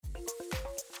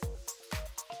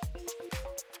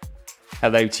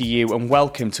Hello to you and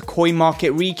welcome to Coin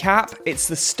Market Recap. It's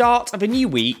the start of a new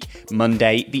week,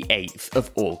 Monday the 8th of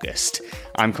August.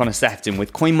 I'm Connor Sefton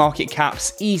with Coin Market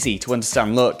Cap's easy to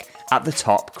understand look at the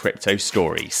top crypto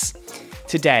stories.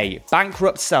 Today,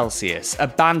 bankrupt Celsius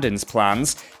abandons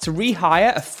plans to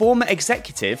rehire a former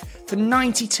executive for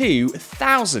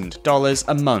 $92,000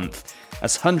 a month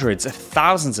as hundreds of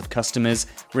thousands of customers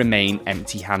remain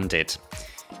empty-handed.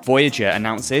 Voyager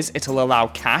announces it'll allow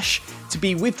cash to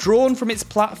be withdrawn from its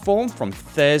platform from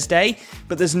Thursday,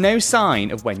 but there's no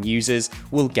sign of when users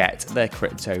will get their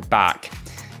crypto back.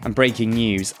 And breaking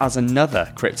news as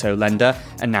another crypto lender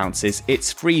announces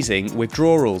it's freezing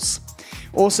withdrawals.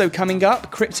 Also coming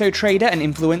up, crypto trader and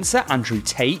influencer Andrew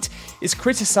Tate is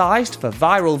criticised for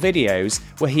viral videos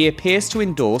where he appears to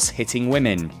endorse hitting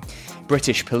women.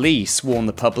 British police warn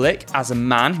the public as a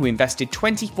man who invested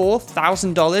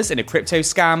 $24,000 in a crypto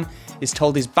scam is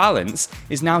told his balance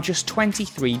is now just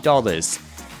 $23.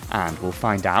 And we'll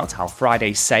find out how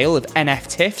Friday's sale of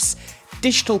NFTs,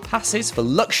 digital passes for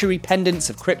luxury pendants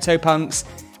of CryptoPunks,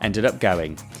 ended up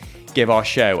going. Give our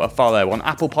show a follow on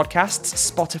Apple Podcasts,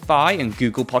 Spotify and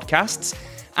Google Podcasts,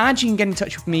 and you can get in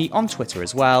touch with me on Twitter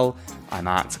as well. I'm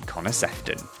at Connor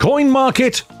Sefton. Coin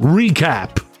Market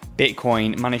Recap.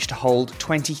 Bitcoin managed to hold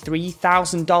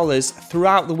 $23,000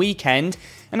 throughout the weekend,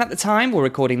 and at the time we're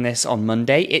recording this on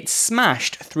Monday, it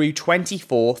smashed through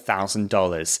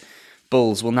 $24,000.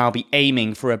 Bulls will now be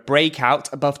aiming for a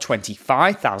breakout above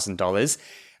 $25,000,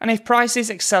 and if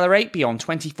prices accelerate beyond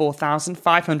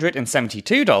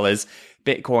 $24,572,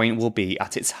 Bitcoin will be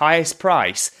at its highest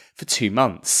price for 2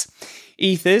 months.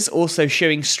 Ether's also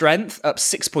showing strength, up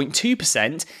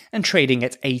 6.2% and trading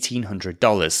at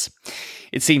 $1,800.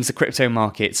 It seems the crypto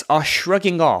markets are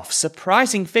shrugging off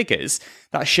surprising figures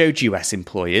that showed US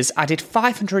employers added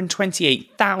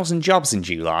 528,000 jobs in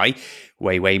July,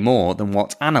 way more than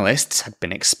what analysts had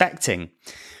been expecting.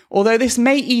 Although this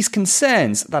may ease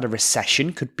concerns that a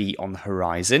recession could be on the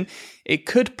horizon, it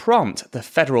could prompt the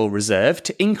Federal Reserve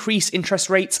to increase interest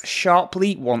rates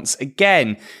sharply once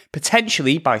again,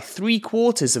 potentially by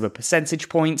 0.75 percentage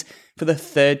point for the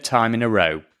third time in a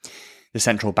row. The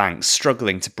central bank's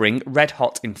struggling to bring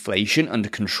red-hot inflation under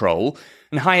control,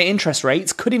 and higher interest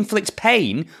rates could inflict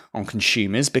pain on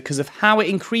consumers because of how it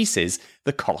increases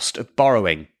the cost of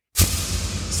borrowing.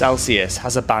 Celsius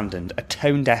has abandoned a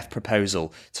tone-deaf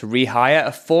proposal to rehire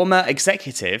a former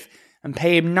executive and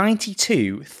pay him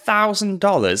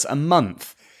 $92,000 a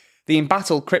month. The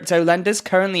embattled crypto lenders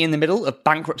currently in the middle of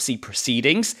bankruptcy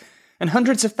proceedings, and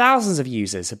hundreds of thousands of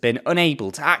users have been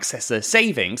unable to access their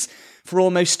savings for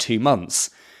almost 2 months.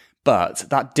 But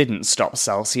that didn't stop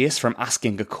Celsius from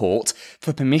asking a court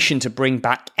for permission to bring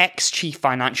back ex-Chief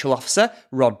Financial Officer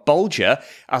Rod Bolger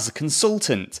as a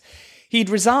consultant. He'd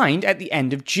resigned at the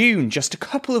end of June, just a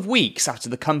couple of weeks after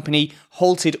the company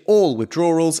halted all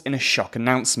withdrawals in a shock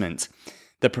announcement.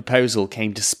 The proposal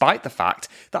came despite the fact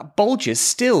that Bolger's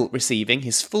still receiving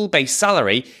his full base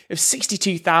salary of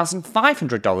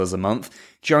 $62,500 a month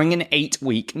during an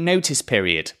 8-week notice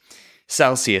period.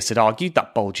 Celsius had argued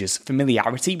that Bolger's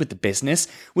familiarity with the business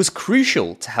was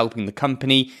crucial to helping the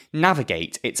company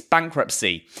navigate its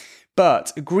bankruptcy.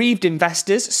 But aggrieved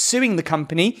investors suing the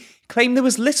company claim there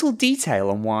was little detail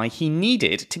on why he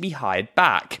needed to be hired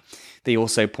back. They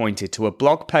also pointed to a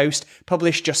blog post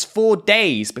published just 4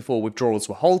 days before withdrawals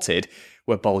were halted,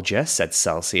 where Bolger said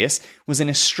Celsius was in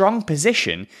a strong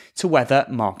position to weather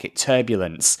market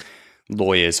turbulence.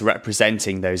 Lawyers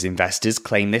representing those investors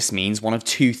claim this means one of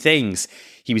 2 things.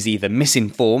 He was either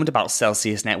misinformed about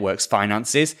Celsius Network's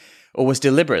finances or was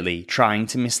deliberately trying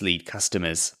to mislead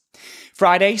customers.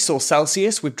 Friday saw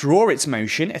Celsius withdraw its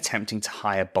motion attempting to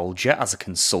hire Bolger as a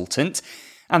consultant,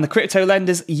 and the crypto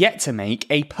lenders yet to make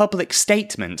a public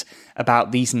statement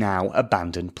about these now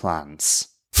abandoned plans.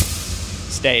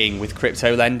 Staying with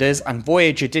crypto lenders, and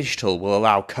Voyager Digital will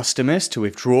allow customers to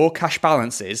withdraw cash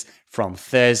balances from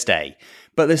Thursday,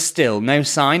 but there's still no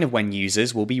sign of when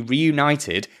users will be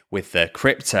reunited with their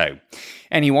crypto.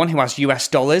 Anyone who has US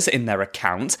dollars in their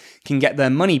account can get their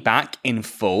money back in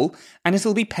full, and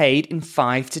it'll be paid in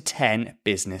 5 to 10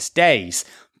 business days.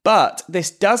 But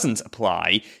this doesn't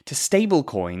apply to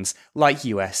stablecoins like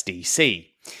USDC.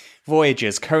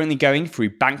 Voyager's currently going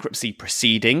through bankruptcy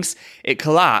proceedings. It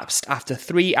collapsed after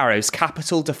Three Arrows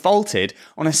Capital defaulted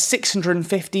on a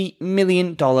 $650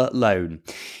 million loan.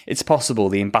 It's possible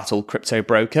the embattled crypto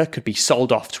broker could be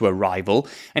sold off to a rival,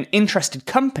 and interested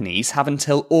companies have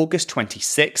until August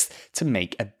 26th to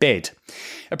make a bid.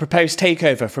 A proposed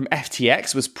takeover from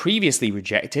FTX was previously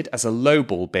rejected as a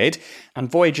lowball bid,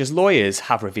 and Voyager's lawyers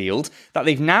have revealed that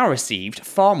they've now received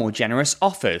far more generous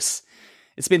offers.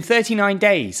 It's been 39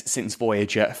 days since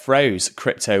Voyager froze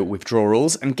crypto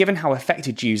withdrawals, and given how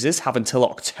affected users have until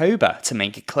October to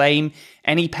make a claim,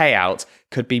 any payout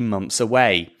could be months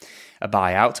away. A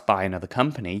buyout by another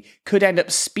company could end up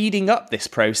speeding up this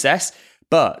process,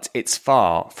 but it's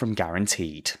far from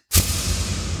guaranteed.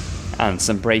 And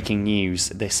some breaking news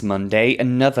this Monday.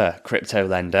 Another crypto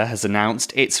lender has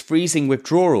announced it's freezing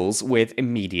withdrawals with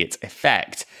immediate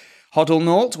effect.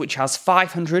 Hodlnaut, which has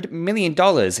 $500 million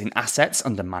in assets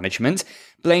under management,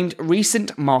 blamed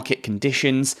recent market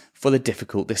conditions for the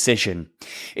difficult decision.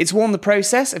 It's warned the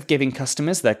process of giving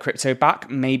customers their crypto back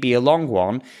may be a long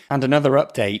one, and another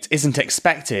update isn't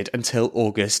expected until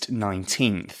August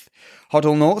 19th.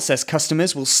 Hodlnaut says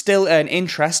customers will still earn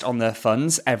interest on their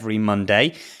funds every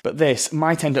Monday, but this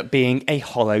might end up being a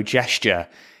hollow gesture.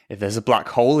 If there's a black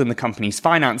hole in the company's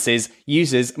finances,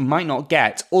 users might not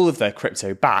get all of their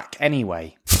crypto back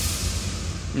anyway.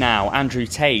 Now, Andrew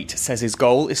Tate says his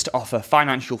goal is to offer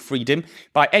financial freedom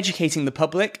by educating the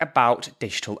public about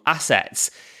digital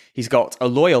assets. He's got a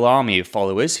loyal army of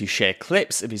followers who share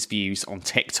clips of his views on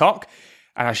TikTok.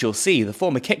 And as you'll see, the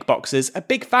former kickboxer's a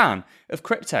big fan of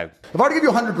crypto. If I were to give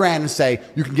you $100,000 and say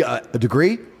you can get a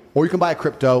degree, or you can buy a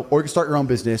crypto, or you can start your own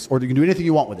business, or you can do anything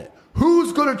you want with it,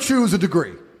 who's going to choose a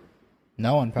degree?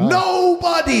 No one, probably.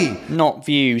 Nobody! Not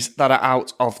views that are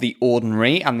out of the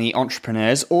ordinary, and the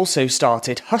entrepreneurs also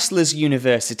started Hustlers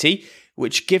University,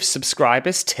 which gives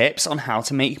subscribers tips on how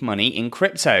to make money in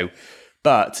crypto.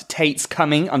 But Tate's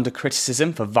coming under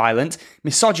criticism for violent,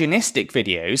 misogynistic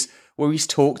videos where he's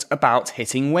talked about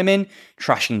hitting women,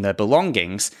 trashing their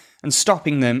belongings, and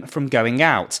stopping them from going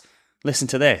out. Listen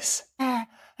to this.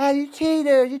 You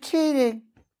cheater, you cheating.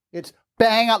 It's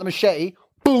bang out the machete,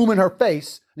 boom in her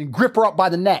face, and grip her up by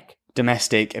the neck.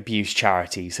 Domestic abuse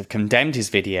charities have condemned his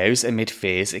videos amid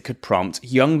fears it could prompt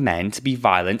young men to be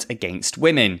violent against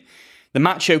women. The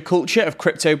macho culture of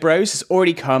crypto bros has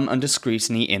already come under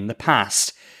scrutiny in the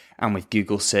past. And with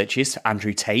Google searches for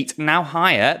Andrew Tate now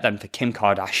higher than for Kim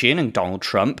Kardashian and Donald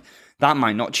Trump, that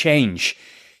might not change.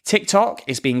 TikTok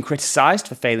is being criticised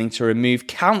for failing to remove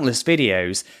countless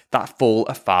videos that fall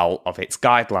afoul of its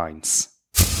guidelines.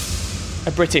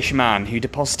 A British man who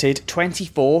deposited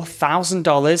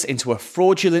 $24,000 into a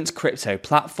fraudulent crypto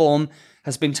platform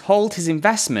has been told his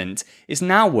investment is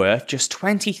now worth just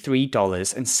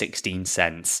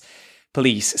 $23.16.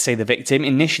 Police say the victim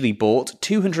initially bought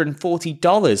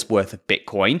 $240 worth of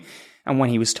Bitcoin, and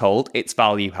when he was told its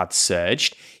value had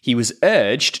surged, he was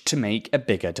urged to make a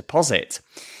bigger deposit.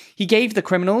 He gave the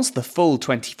criminals the full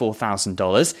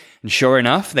 $24,000, and sure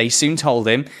enough, they soon told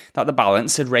him that the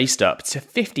balance had raced up to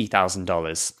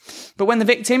 $50,000. But when the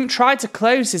victim tried to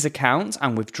close his account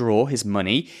and withdraw his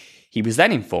money, he was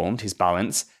then informed his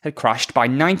balance had crashed by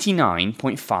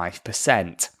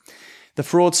 99.5%. The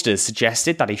fraudsters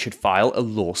suggested that he should file a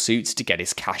lawsuit to get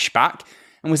his cash back,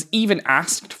 and was even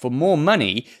asked for more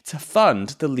money to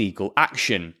fund the legal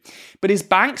action. But his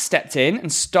bank stepped in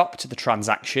and stopped the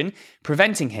transaction,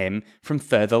 preventing him from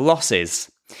further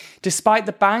losses. Despite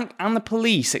the bank and the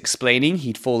police explaining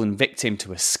he'd fallen victim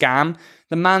to a scam,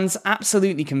 the man's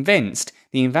absolutely convinced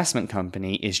the investment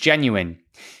company is genuine.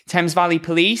 Thames Valley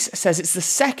Police says it's the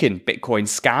second Bitcoin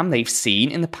scam they've seen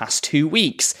in the past 2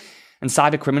 weeks, and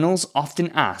cybercriminals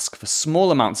often ask for small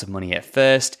amounts of money at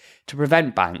first to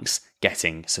prevent banks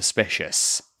getting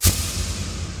suspicious.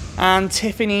 And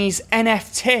Tiffany's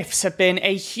NFTs have been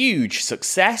a huge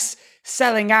success,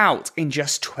 selling out in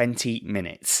just 20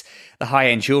 minutes. The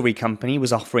high-end jewellery company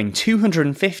was offering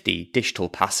 250 digital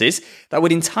passes that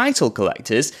would entitle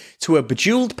collectors to a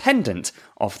bejeweled pendant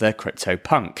of their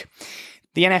CryptoPunk.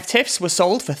 The NFTs were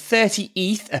sold for 30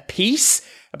 ETH a piece,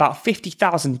 about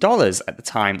 $50,000 at the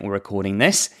time we're recording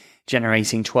this,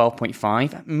 generating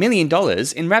 $12.5 million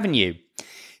in revenue.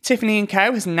 Tiffany &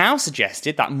 Co. has now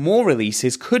suggested that more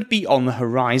releases could be on the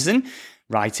horizon,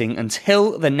 writing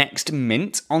until the next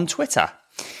mint on Twitter.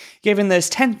 Given there's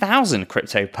 10,000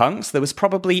 CryptoPunks, there was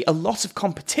probably a lot of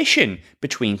competition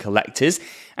between collectors,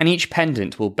 and each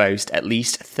pendant will boast at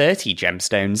least 30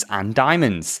 gemstones and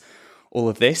diamonds. All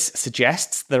of this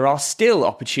suggests there are still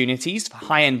opportunities for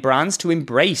high-end brands to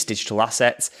embrace digital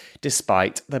assets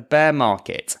despite the bear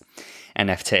market.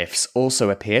 NFTs also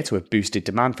appear to have boosted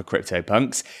demand for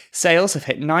CryptoPunks. Sales have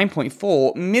hit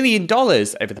 $9.4 million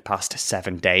over the past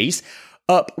 7 days,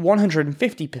 up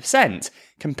 150%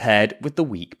 compared with the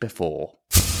week before.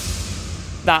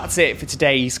 That's it for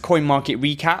today's Coin Market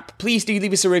Recap. Please do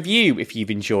leave us a review if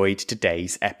you've enjoyed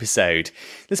today's episode.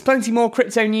 There's plenty more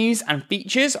crypto news and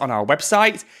features on our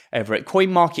website over at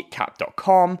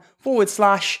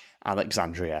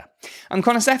coinmarketcap.com/Alexandria. I'm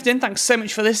Connor Sefton, thanks so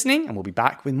much for listening, and we'll be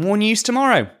back with more news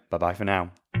tomorrow. Bye bye for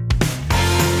now.